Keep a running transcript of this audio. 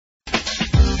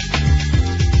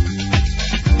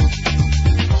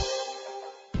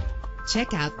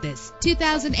Check out this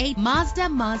 2008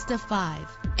 Mazda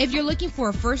 5. If you're looking for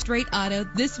a first-rate auto,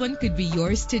 this one could be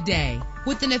yours today.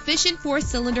 With an efficient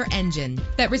 4-cylinder engine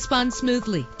that responds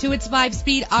smoothly to its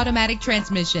 5-speed automatic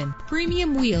transmission,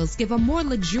 premium wheels give a more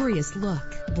luxurious look.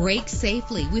 Brake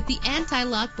safely with the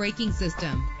anti-lock braking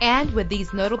system. And with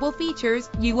these notable features,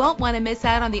 you won't want to miss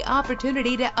out on the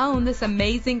opportunity to own this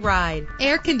amazing ride.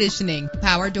 Air conditioning,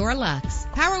 power door locks,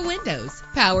 power windows,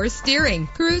 power steering,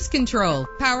 cruise control,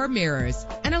 power mirrors,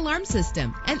 an alarm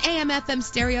system, an AM/FM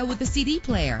stereo with a CD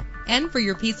player. And for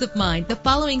your peace of mind, the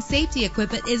following safety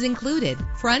equipment is included: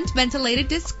 front ventilated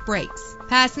disc brakes,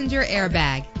 passenger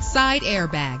airbag, side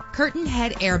airbag, curtain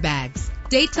head airbags,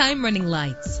 daytime running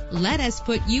lights. Let us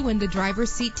put you in the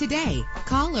driver's seat today.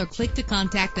 Call or click to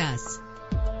contact us.